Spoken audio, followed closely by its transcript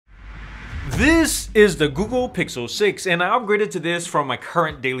This is the Google Pixel 6 and I upgraded to this from my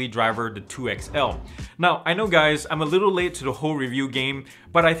current daily driver, the 2XL. Now, I know guys, I'm a little late to the whole review game,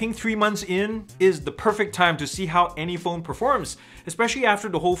 but I think 3 months in is the perfect time to see how any phone performs, especially after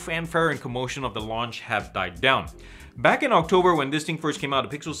the whole fanfare and commotion of the launch have died down. Back in October when this thing first came out,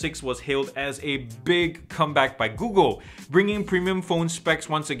 the Pixel 6 was hailed as a big comeback by Google, bringing premium phone specs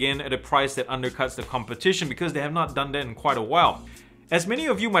once again at a price that undercuts the competition because they have not done that in quite a while. As many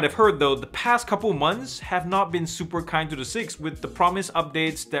of you might have heard though, the past couple months have not been super kind to the 6 with the promised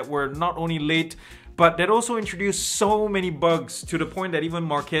updates that were not only late, but that also introduced so many bugs to the point that even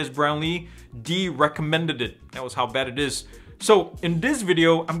Marques Brownlee de-recommended it. That was how bad it is. So in this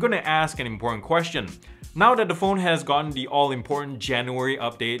video, I'm gonna ask an important question. Now that the phone has gotten the all-important January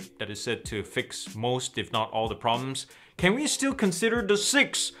update that is said to fix most, if not all the problems, can we still consider the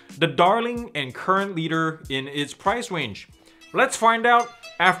 6 the darling and current leader in its price range? Let's find out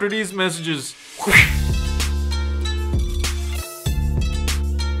after these messages.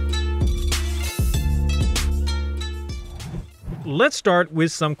 Let's start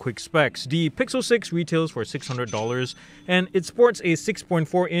with some quick specs. The Pixel 6 retails for $600 and it sports a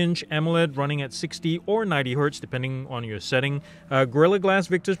 6.4-inch AMOLED running at 60 or 90 Hz depending on your setting. Gorilla Glass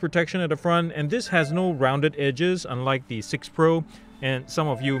Victus protection at the front, and this has no rounded edges unlike the 6 Pro. And some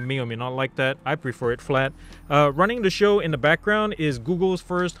of you may or may not like that. I prefer it flat. Running the show in the background is Google's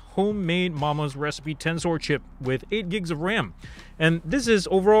first homemade Mama's Recipe Tensor chip with 8 gigs of RAM. And this is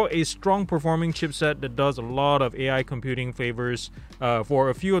overall a strong performing chipset that does a lot of AI computing favors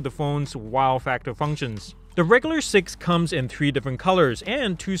for a few of the phone's wow factor functions. The regular 6 comes in 3 different colors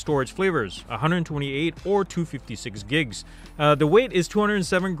and 2 storage flavors, 128 or 256 gigs. The weight is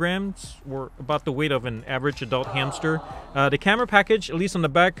 207 grams, or about the weight of an average adult hamster. The camera package, at least on the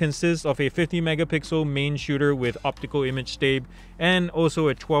back, consists of a 50 megapixel main shooter with optical image stability and also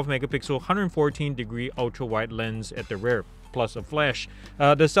a 12 megapixel 114 degree ultra wide lens at the rear, plus a flash.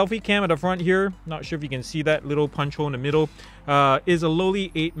 The selfie cam at the front here, not sure if you can see that little punch hole in the middle, is a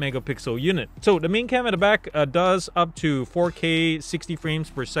lowly 8 megapixel unit. So the main cam at the back does up to 4K 60 frames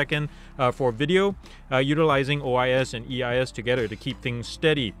per second for video, utilizing OIS and EIS together to keep things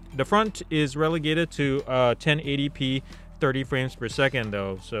steady. The front is relegated to 1080p 30 frames per second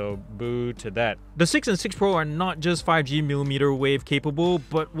though, so boo to that. The 6 and 6 Pro are not just 5G millimeter wave capable,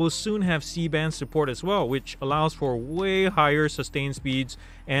 but will soon have C-band support as well, which allows for way higher sustained speeds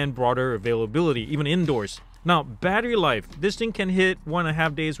and broader availability, even indoors. Now, battery life. This thing can hit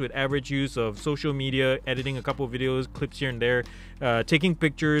 1.5 days with average use of social media, editing a couple of videos, clips here and there, taking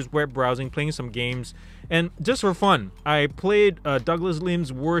pictures, web browsing, playing some games. And just for fun, I played Douglas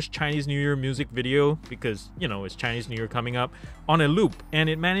Lim's worst Chinese New Year music video, because, you know, it's Chinese New Year coming up, on a loop. And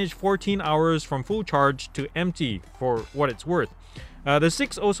it managed 14 hours from full charge to empty for what it's worth. The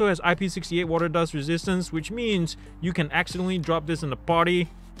 6 also has IP68 water dust resistance, which means you can accidentally drop this in the potty.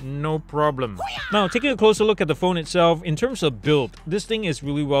 No problem. Now, taking a closer look at the phone itself, in terms of build, this thing is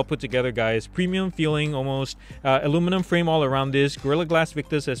really well put together, guys. Premium feeling almost, aluminum frame all around this, Gorilla Glass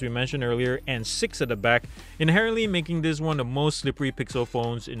Victus as we mentioned earlier, and 6 at the back, inherently making this one of the most slippery Pixel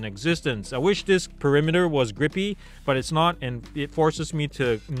phones in existence. I wish this perimeter was grippy, but it's not, and it forces me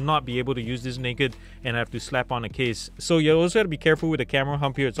to not be able to use this naked and have to slap on a case. So you also have to be careful with the camera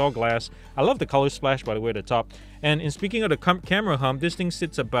hump here. It's all glass. I love the color splash, by the way, at the top. And in speaking of the camera hump, this thing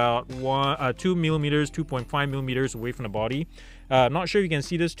sits about 2 millimeters, 2.5 millimeters away from the body. Not sure you can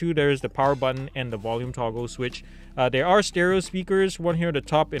see this too. There's the power button and the volume toggle switch. There are stereo speakers, one here at the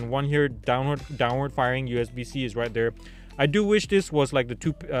top and one here downward firing. USB-C is right there. I do wish this was like the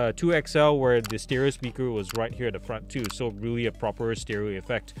 2XL where the stereo speaker was right here at the front too, so really a proper stereo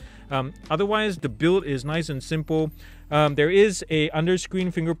effect. Otherwise, the build is nice and simple. There is a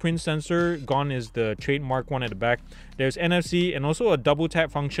under-screen fingerprint sensor. Gone is the trademark one at the back. There's NFC and also a double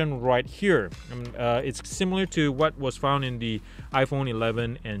tap function right here. It's similar to what was found in the iPhone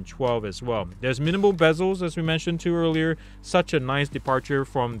 11 and 12 as well. There's minimal bezels, as we mentioned too earlier. Such a nice departure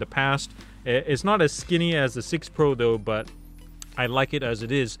from the past. It's not as skinny as the 6 Pro though, but I like it as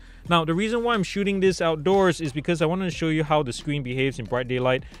it is. Now, the reason why I'm shooting this outdoors is because I wanted to show you how the screen behaves in bright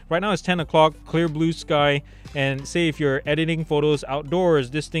daylight. Right now it's 10 o'clock, clear blue sky, and say if you're editing photos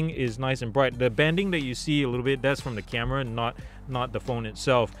outdoors, this thing is nice and bright. The banding that you see a little bit, that's from the camera, not the phone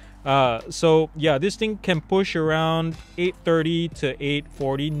itself. So yeah, this thing can push around 830 to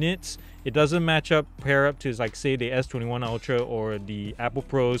 840 nits. It doesn't pair up to like say the S21 Ultra or the Apple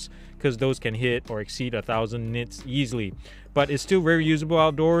Pros, because those can hit or exceed 1,000 nits easily. But it's still very usable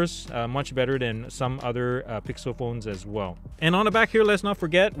outdoors, much better than some other Pixel phones as well. And on the back here, let's not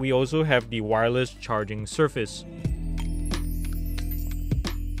forget, we also have the wireless charging surface.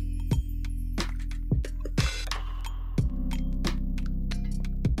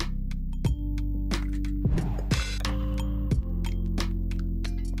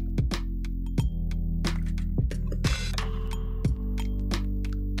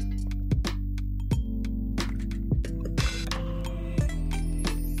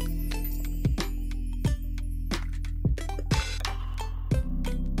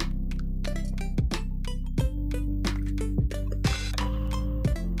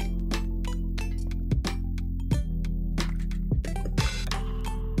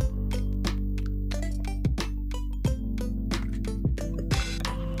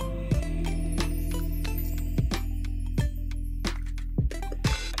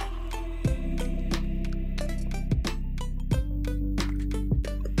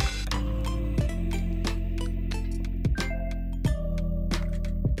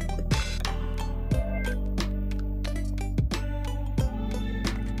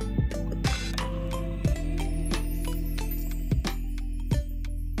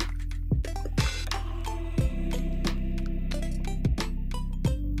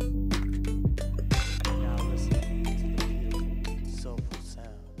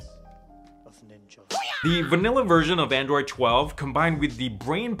 ninja. The vanilla version of Android 12 combined with the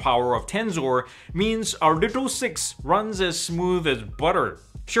brain power of Tensor means our little 6 runs as smooth as butter.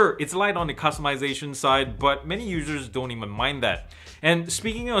 Sure, it's light on the customization side, but many users don't even mind that. And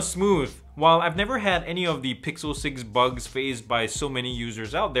speaking of smooth, while I've never had any of the Pixel 6 bugs faced by so many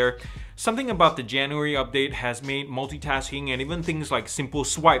users out there, something about the January update has made multitasking and even things like simple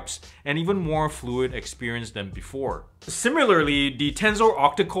swipes an even more fluid experience than before. Similarly, the Tensor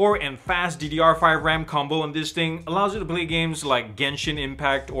octa-core and fast DDR5 RAM combo on this thing allows you to play games like Genshin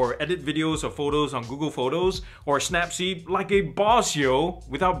Impact or edit videos or photos on Google Photos or Snapseed like a boss, yo,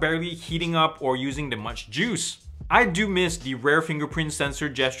 without barely heating up or using that much juice. I do miss the rare fingerprint sensor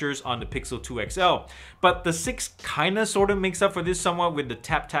gestures on the Pixel 2 XL, but the 6 kinda sorta makes up for this somewhat with the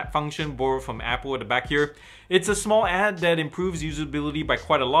tap function borrowed from Apple at the back here. It's a small add that improves usability by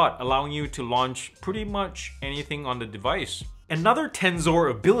quite a lot, allowing you to launch pretty much anything on the device. Another Tensor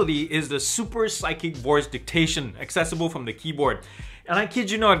ability is the super psychic voice dictation, accessible from the keyboard. And I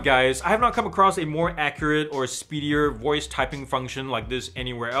kid you not, guys, I have not come across a more accurate or speedier voice typing function like this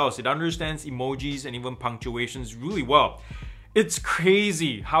anywhere else. It understands emojis and even punctuations really well. It's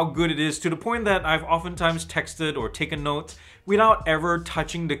crazy how good it is, to the point that I've oftentimes texted or taken notes without ever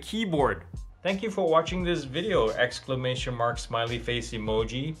touching the keyboard. Thank you for watching this video! Exclamation mark smiley face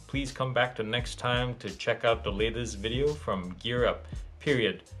emoji. Please come back to next time to check out the latest video from GearUP.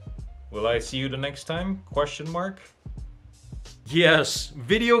 Period. Will I see you the next time? Question mark. Yes,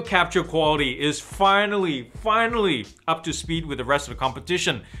 video capture quality is finally up to speed with the rest of the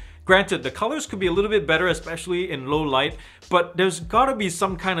competition. Granted, the colors could be a little bit better, especially in low light, but there's gotta be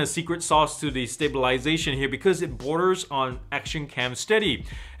some kind of secret sauce to the stabilization here because it borders on action cam steady,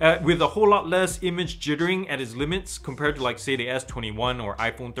 with a whole lot less image jittering at its limits compared to like say the S21 or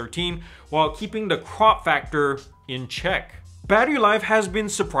iPhone 13, while keeping the crop factor in check. Battery life has been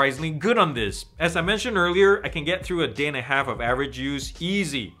surprisingly good on this. As I mentioned earlier, I can get through a day and a half of average use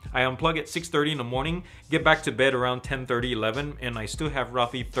easy. I unplug at 6:30 in the morning, get back to bed around 10:30, 11, and I still have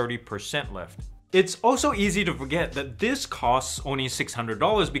roughly 30% left. It's also easy to forget that this costs only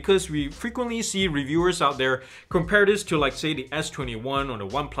 $600 because we frequently see reviewers out there compare this to like say the S21 or the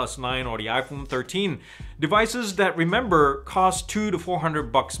OnePlus 9 or the iPhone 13, devices that, remember, cost $200 to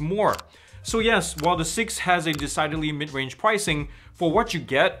 $400 more. So yes, while the 6 has a decidedly mid-range pricing, for what you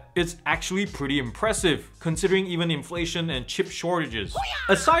get, it's actually pretty impressive, considering even inflation and chip shortages.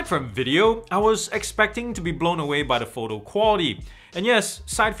 Aside from video, I was expecting to be blown away by the photo quality. And yes,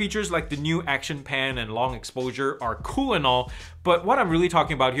 side features like the new action pan and long exposure are cool and all, but what I'm really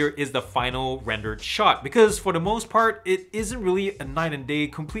talking about here is the final rendered shot, because for the most part, it isn't really a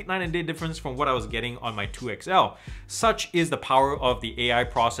complete night and day difference from what I was getting on my 2XL. Such is the power of the AI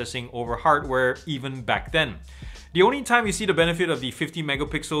processing over hardware even back then. The only time you see the benefit of the 50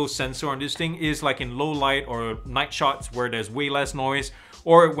 megapixel sensor on this thing is like in low light or night shots where there's way less noise,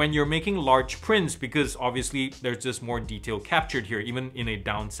 or when you're making large prints, because obviously there's just more detail captured here, even in a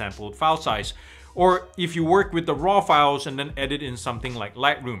downsampled file size. Or if you work with the raw files and then edit in something like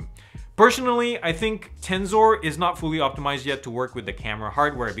Lightroom. Personally, I think Tensor is not fully optimized yet to work with the camera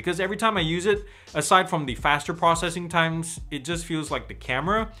hardware, because every time I use it, aside from the faster processing times, it just feels like the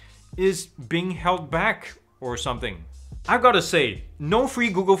camera is being held back or something. I've gotta say, no free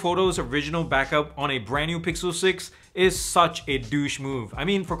Google Photos original backup on a brand new Pixel 6 is such a douche move. I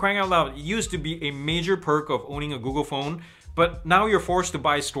mean, for crying out loud, it used to be a major perk of owning a Google phone, but now you're forced to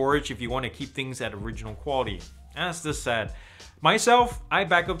buy storage if you want to keep things at original quality. That's just sad. Myself, I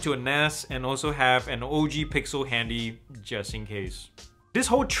back up to a NAS and also have an OG Pixel handy just in case. This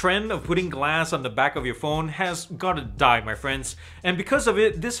whole trend of putting glass on the back of your phone has gotta die, my friends. And because of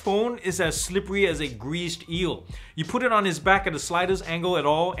it, this phone is as slippery as a greased eel. You put it on his back at the slightest angle at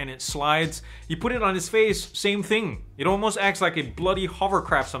all and it slides. You put it on his face, same thing. It almost acts like a bloody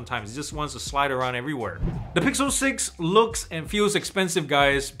hovercraft sometimes. It just wants to slide around everywhere. The Pixel 6 looks and feels expensive,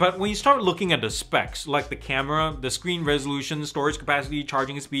 guys, but when you start looking at the specs, like the camera, the screen resolution, storage capacity,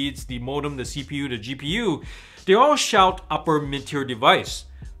 charging speeds, the modem, the CPU, the GPU, they all shout upper mid-tier device.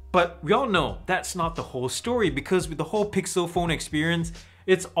 But we all know that's not the whole story, because with the whole Pixel phone experience,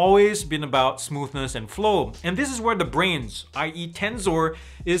 it's always been about smoothness and flow. And this is where the brains, i.e. Tensor,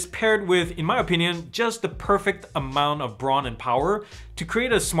 is paired with, in my opinion, just the perfect amount of brawn and power to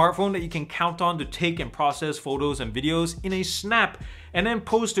create a smartphone that you can count on to take and process photos and videos in a snap and then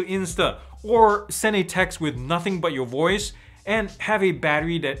post to Insta, or send a text with nothing but your voice and have a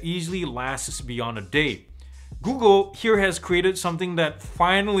battery that easily lasts beyond a day. Google here has created something that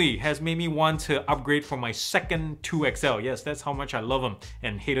finally has made me want to upgrade for my second 2XL. Yes, that's how much I love them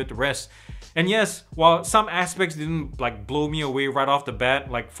and hated the rest. And yes, while some aspects didn't like blow me away right off the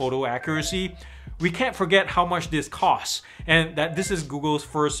bat, like photo accuracy, we can't forget how much this costs and that this is Google's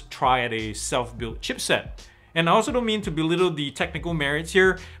first try at a self-built chipset. And I also don't mean to belittle the technical merits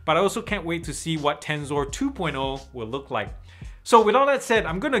here, but I also can't wait to see what Tensor 2.0 will look like. So with all that said,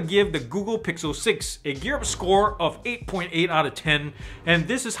 I'm gonna give the Google Pixel 6 a GearUP score of 8.8 out of 10. And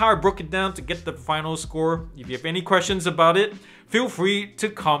this is how I broke it down to get the final score. If you have any questions about it, feel free to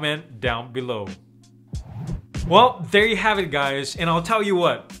comment down below. Well, there you have it guys, and I'll tell you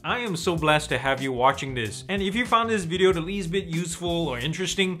what, I am so blessed to have you watching this. And if you found this video the least bit useful or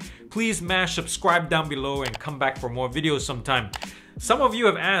interesting, please smash subscribe down below and come back for more videos sometime. Some of you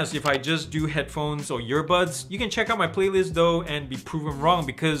have asked if I just do headphones or earbuds. You can check out my playlist though and be proven wrong,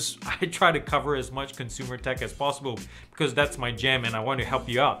 because I try to cover as much consumer tech as possible because that's my jam and I want to help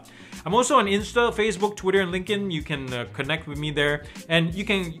you out. I'm also on Insta, Facebook, Twitter, and LinkedIn. You can connect with me there, and you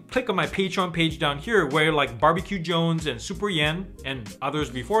can click on my Patreon page down here where like Barbecue Jones and Super Yen and others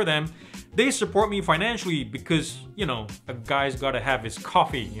before them, they support me financially because, you know, a guy's gotta have his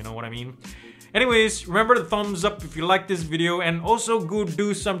coffee, you know what I mean? Anyways, remember the thumbs up if you like this video, and also go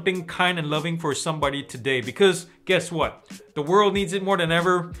do something kind and loving for somebody today, because guess what? The world needs it more than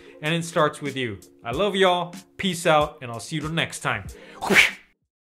ever, and it starts with you. I love y'all, peace out, and I'll see you the next time.